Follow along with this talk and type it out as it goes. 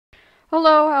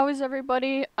Hello, how is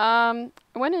everybody? I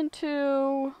went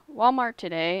into Walmart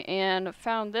today and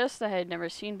found this that I had never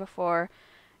seen before,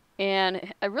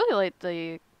 and I really like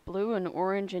the blue and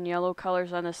orange and yellow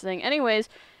colors on this thing. Anyways,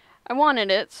 I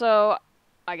wanted it, so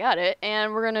I got it,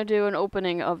 and we're gonna do an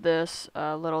opening of this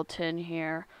little tin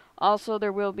here. Also,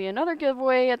 there will be another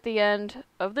giveaway at the end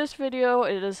of this video.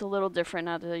 It is a little different,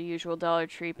 not the usual Dollar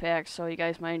Tree pack, so you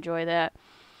guys might enjoy that.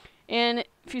 And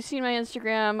if you've seen my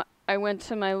Instagram, I went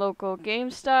to my local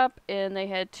GameStop and they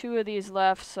had two of these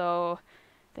left, so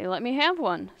they let me have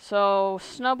one. So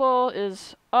Snubbull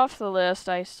is off the list.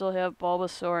 I still have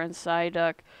Bulbasaur and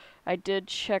Psyduck. I did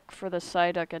check for the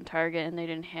Psyduck in Target and they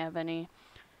didn't have any.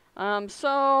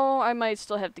 So I might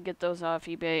still have to get those off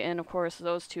eBay, and of course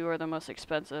those two are the most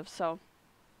expensive. So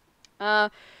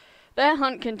that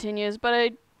hunt continues, but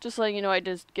I just let you know I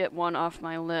just get one off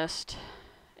my list.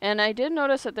 And I did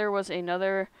notice that there was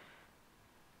another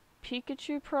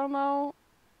Pikachu promo,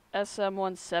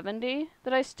 SM170,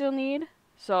 that I still need.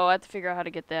 So I have to figure out how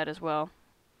to get that as well.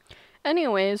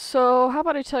 Anyways, so how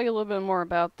about I tell you a little bit more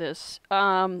about this.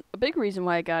 A big reason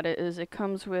why I got it is it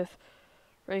comes with,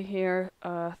 right here,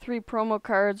 3 promo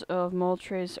cards of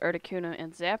Moltres, Articuno,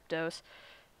 and Zapdos.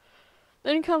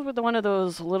 Then it comes with one of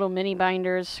those little mini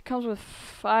binders. It comes with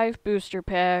 5 booster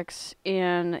packs,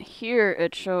 and here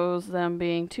it shows them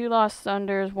being 2 Lost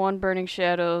Thunders, 1 Burning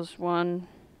Shadows, 1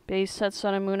 Base Set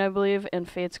Sun and Moon, I believe, and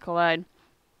Fates Collide.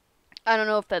 I don't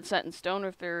know if that's set in stone or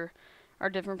if there are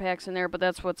different packs in there, but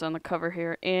that's what's on the cover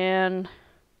here. And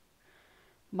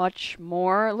much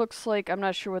more. It looks like, I'm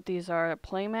not sure what these are,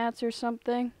 playmats or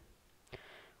something.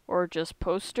 Or just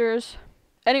posters.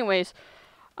 Anyways,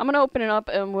 I'm going to open it up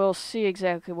and we'll see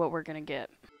exactly what we're going to get.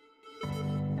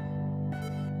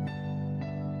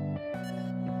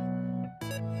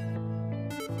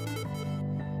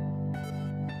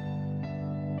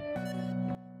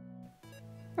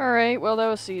 Alright, well that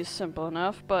was simple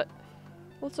enough, but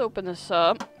let's open this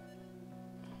up.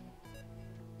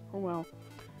 Oh wow.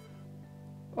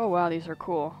 Oh wow, these are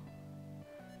cool.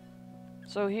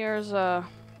 So here's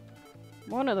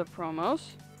one of the promos.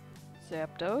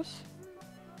 Zapdos.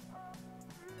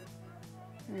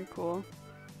 Very cool.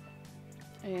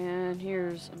 And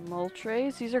here's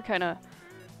Moltres. These are kind of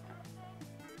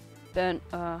bent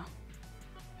a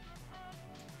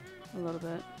little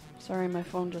bit. Sorry, my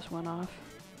phone just went off.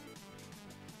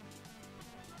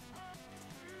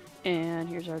 And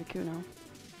here's Articuno.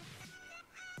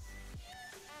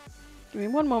 Give me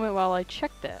one moment while I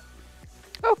check that.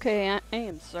 Okay, I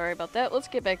am sorry about that. Let's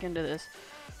get back into this.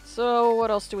 So, what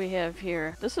else do we have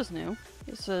here? This is new.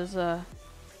 This is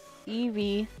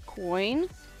Eevee coin.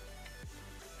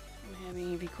 I don't have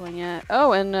an Eevee coin yet.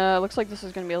 Oh, and looks like this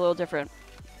is going to be a little different.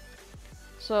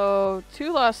 So,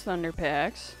 2 Lost Thunder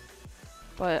packs.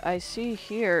 But I see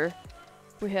here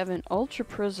we have an Ultra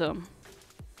Prism.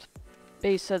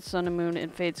 Base Set Sun and Moon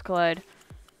and Fates Collide.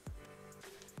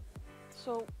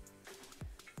 So,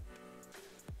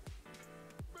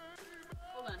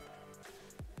 hold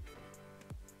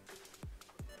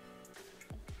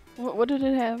on. What did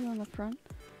it have on the front?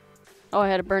 Oh, I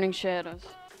had a Burning Shadows.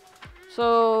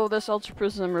 So this Ultra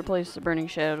Prism replaced the Burning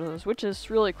Shadows, which is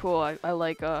really cool. I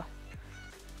like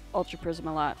Ultra Prism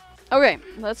a lot. Okay,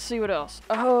 let's see what else.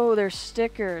 Oh, there's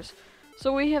stickers.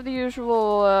 So we have the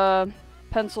usual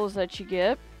pencils that you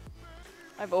get.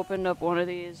 I've opened up one of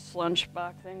these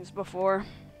Lunchbox things before.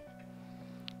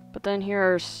 But then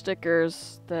here are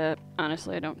stickers that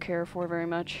honestly I don't care for very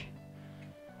much.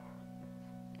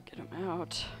 Get them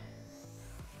out.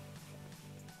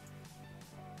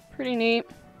 Pretty neat.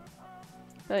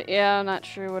 But yeah, I'm not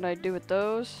sure what I'd do with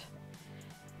those.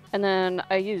 And then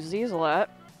I use these a lot.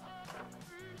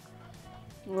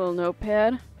 A little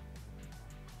notepad.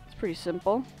 It's pretty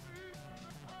simple.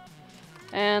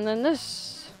 And then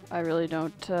this, I really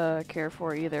don't care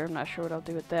for either. I'm not sure what I'll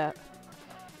do with that.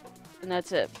 And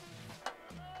that's it.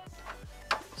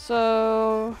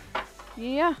 So,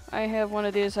 yeah, I have one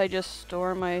of these. I just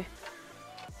store my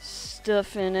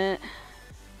stuff in it.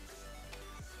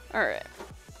 Alright.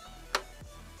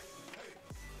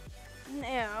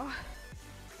 Now,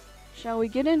 shall we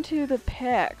get into the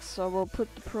packs? So we'll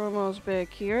put the promos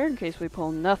back here in case we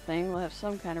pull nothing. We'll have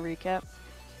some kind of recap.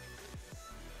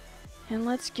 And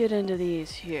let's get into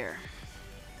these here.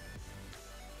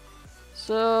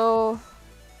 So,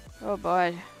 oh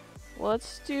boy.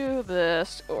 Let's do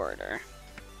this order.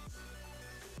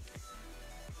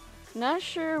 Not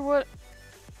sure what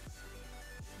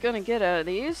I'm gonna get out of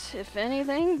these, if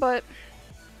anything, but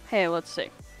hey, let's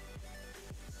see.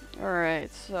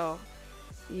 Alright, so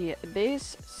yeah,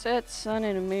 base set Sun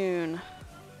and Moon.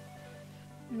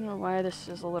 I don't know why this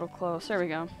is a little close. There we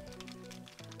go.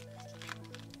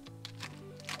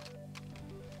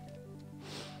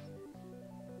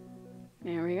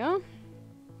 There we go.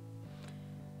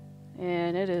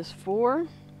 And it is 4.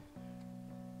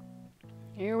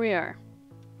 Here we are.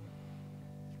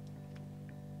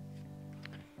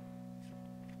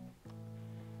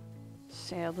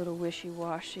 Sad little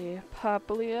wishy-washy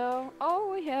Poplio.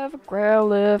 Oh, we have a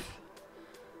Growlithe.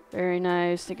 Very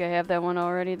nice. Think I have that one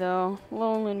already though.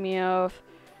 Alolan Meowth.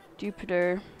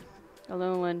 Jupiter.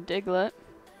 Alolan Diglett.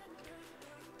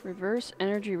 Reverse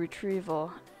Energy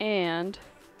Retrieval. And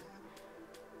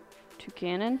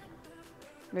Toucannon.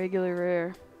 Regular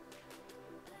rare.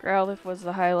 Growlithe was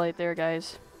the highlight there,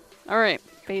 guys. Alright,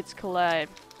 Fates Collide.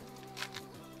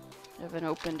 Haven't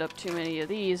opened up too many of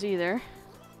these either.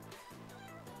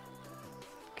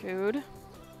 Code.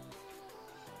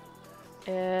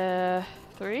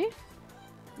 3?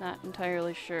 Not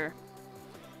entirely sure.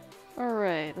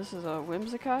 Alright, this is a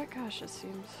Whimsicott. Gosh, it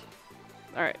seems...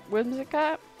 Alright,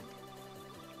 Whimsicott.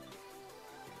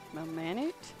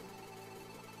 Manate.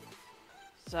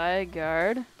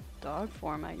 Zygarde. Dog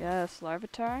form, I guess.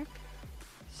 Larvitar.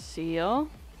 Seal.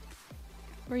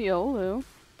 Riolu.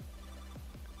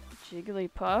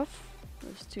 Jigglypuff.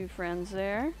 There's 2 friends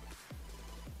there.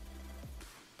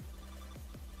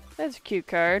 That's a cute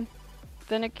card.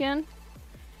 Finnegan.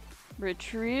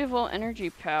 Retrieval Energy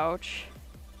Pouch.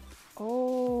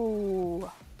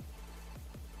 Oh.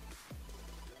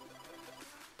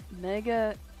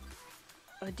 Mega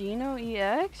Adino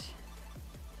EX?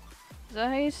 Is that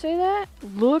how you say that?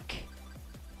 Look.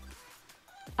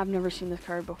 I've never seen this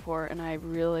card before and I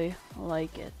really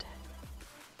like it.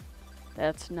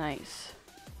 That's nice.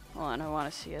 Hold on, I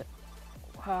want to see it.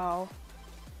 Wow.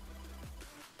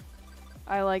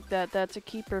 I like that. That's a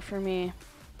keeper for me.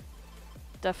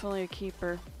 Definitely a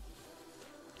keeper.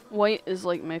 White is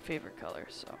like my favorite color,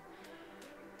 so.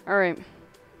 Alright.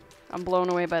 I'm blown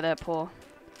away by that pull.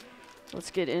 Let's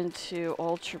get into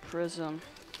Ultra Prism.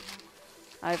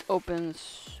 I've opened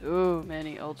so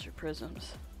many Ultra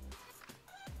Prisms.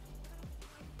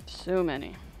 So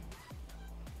many.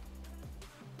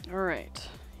 Alright.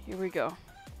 Here we go.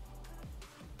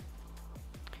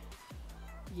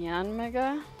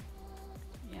 Yanmega.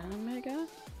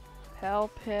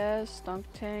 Palpez,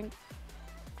 Stunktank,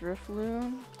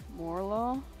 Drifloon,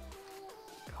 Morlo,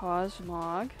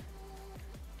 Cosmog,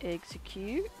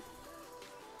 Execute,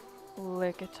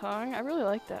 Lickitung. I really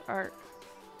like that art.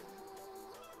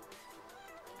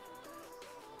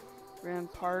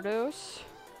 Rampardos,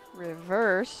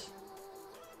 Reverse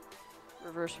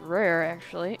Rare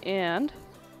actually, and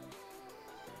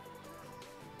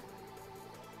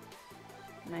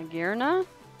Magearna.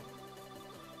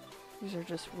 These are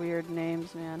just weird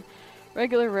names, man.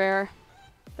 Regular rare.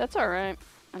 That's alright.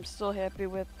 I'm still happy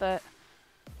with that.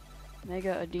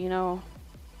 Mega Adino. Or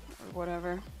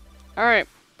whatever. Alright.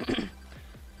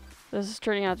 This is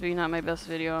turning out to be not my best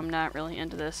video. I'm not really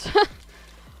into this.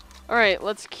 Alright,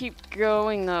 let's keep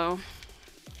going though.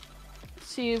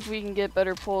 See if we can get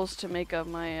better pulls to make up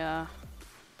my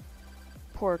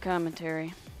poor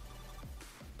commentary.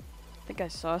 I think I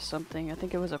saw something. I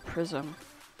think it was a prism.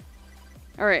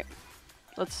 Alright.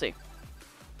 Let's see.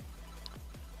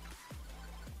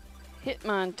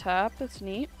 Hitmontop, that's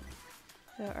neat.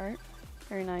 That art.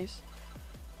 Very nice.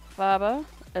 Faba,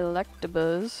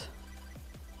 Electabuzz,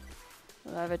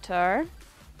 Larvitar,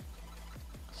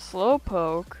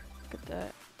 Slowpoke. Look at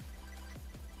that.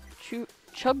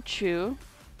 Chubchoo.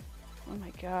 Oh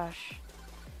my gosh.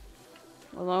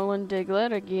 Alolan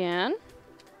Diglett again.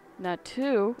 Not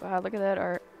 2. Wow, look at that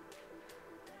art.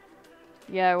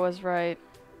 Yeah, I was right.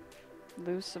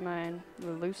 Lucamine,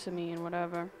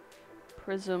 whatever.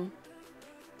 Prism.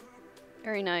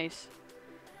 Very nice.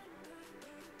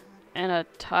 And a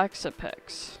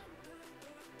Toxapex.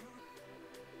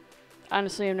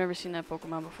 Honestly, I've never seen that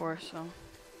Pokemon before, so.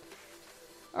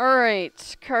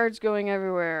 Alright, cards going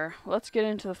everywhere. Let's get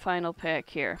into the final pack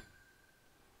here.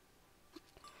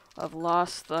 Of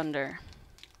Lost Thunder.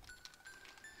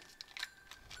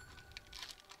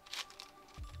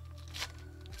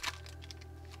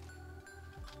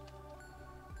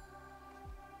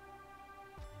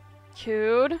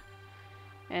 Cute.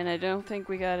 And I don't think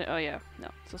we got it. Oh yeah, no,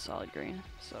 it's a solid green.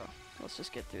 So let's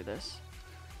just get through this.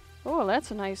 Oh, that's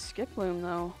a nice Skiploom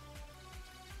though.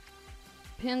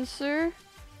 Pinsir.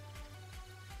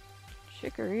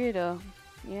 Chikorita.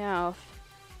 Meowth.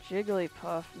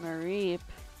 Jigglypuff. Mareep.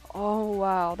 Oh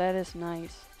wow, that is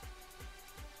nice.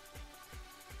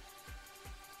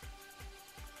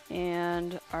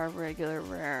 And our regular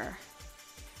rare.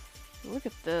 Look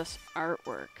at this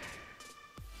artwork.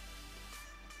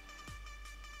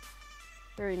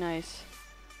 Very nice.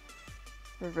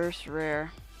 Reverse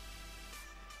rare.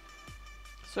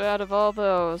 So out of all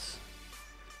those,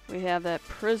 We have that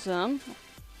prism.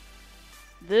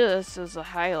 This is a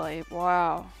highlight.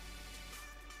 Wow.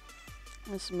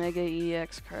 This Mega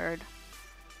EX card.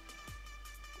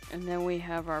 And then we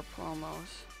have our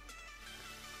promos.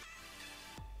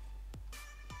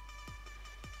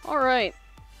 Alright.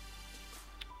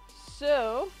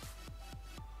 So,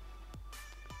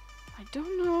 I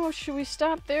don't know, should we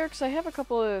stop there? Because I have a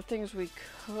couple of things we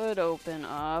could open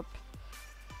up.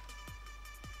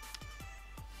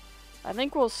 I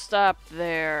think we'll stop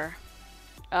there.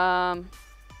 Because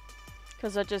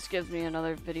that just gives me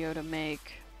another video to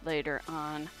make later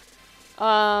on.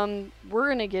 We're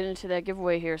going to get into that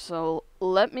giveaway here, so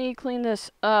let me clean this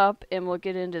up and we'll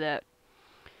get into that.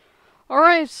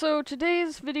 Alright, so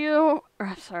today's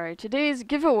today's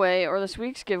giveaway, or this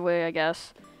week's giveaway, I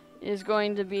guess, is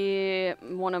going to be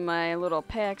one of my little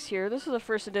packs here. This is a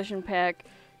first edition pack,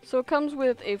 so it comes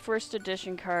with a first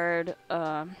edition card,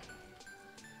 and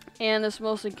this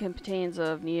mostly contains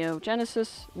of Neo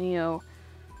Genesis, Neo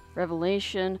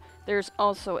Revelation. There's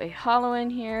also a holo in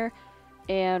here,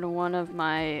 and one of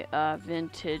my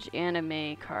vintage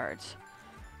anime cards.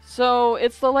 So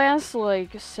it's the last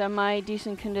like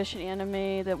semi-decent condition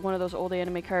anime, that one of those old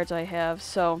anime cards I have.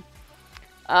 So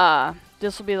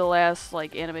this will be the last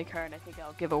like anime card I think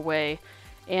I'll give away,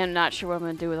 and not sure what I'm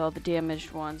gonna do with all the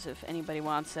damaged ones. If anybody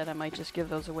wants that, I might just give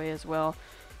those away as well.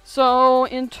 So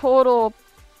in total,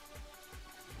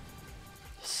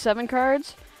 7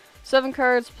 cards. 7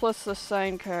 cards plus the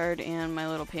signed card and my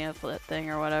little pamphlet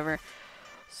thing or whatever.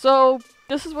 So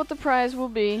this is what the prize will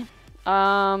be.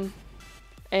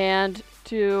 And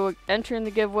to enter in the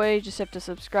giveaway, you just have to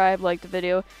subscribe, like the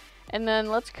video, and then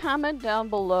let's comment down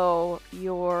below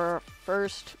your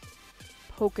first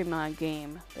Pokemon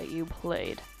game that you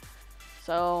played.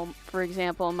 So, for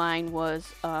example, mine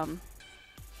was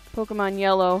Pokemon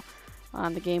Yellow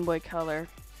on the Game Boy Color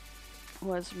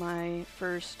was my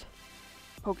first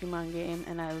Pokemon game,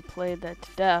 and I played that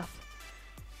to death.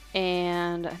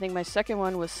 And I think my second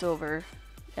one was Silver,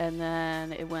 and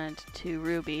then it went to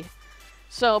Ruby.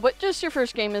 So, but just your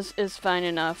first game is fine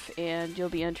enough, and you'll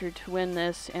be entered to win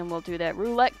this, and we'll do that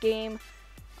roulette game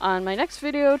on my next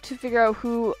video to figure out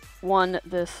who won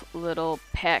this little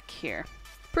pack here.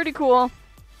 Pretty cool.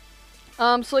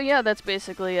 So yeah, that's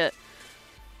basically it.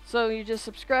 So you just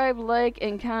subscribe, like,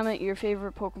 and comment your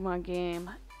favorite Pokemon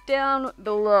game down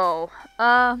below.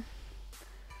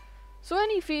 So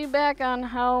any feedback on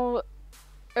how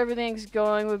everything's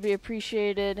going would be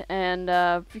appreciated, and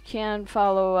if you can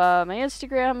follow my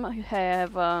Instagram, I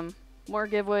have more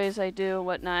giveaways I do and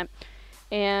whatnot.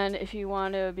 And if you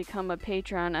want to become a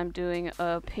patron, I'm doing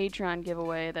a Patreon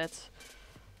giveaway that's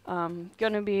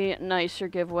gonna be a nicer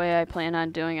giveaway I plan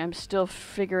on doing. I'm still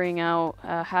figuring out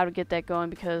how to get that going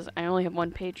because I only have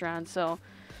one patron, so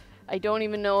I don't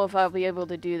even know if I'll be able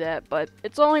to do that, but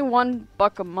it's only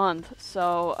 $1 a month,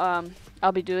 so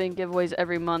I'll be doing giveaways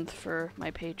every month for my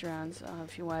patrons,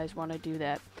 if you guys want to do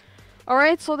that.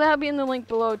 Alright, so that'll be in the link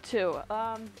below too.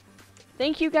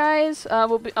 Thank you guys.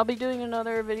 I'll be doing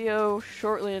another video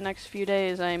shortly in the next few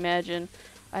days, I imagine.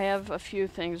 I have a few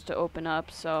things to open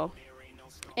up, so.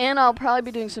 And I'll probably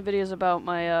be doing some videos about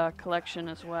my collection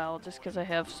as well, just because I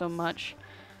have so much.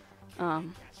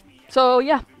 So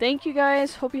yeah, thank you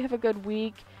guys. Hope you have a good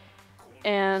week,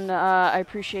 and I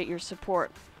appreciate your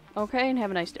support. Okay, and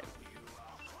have a nice day.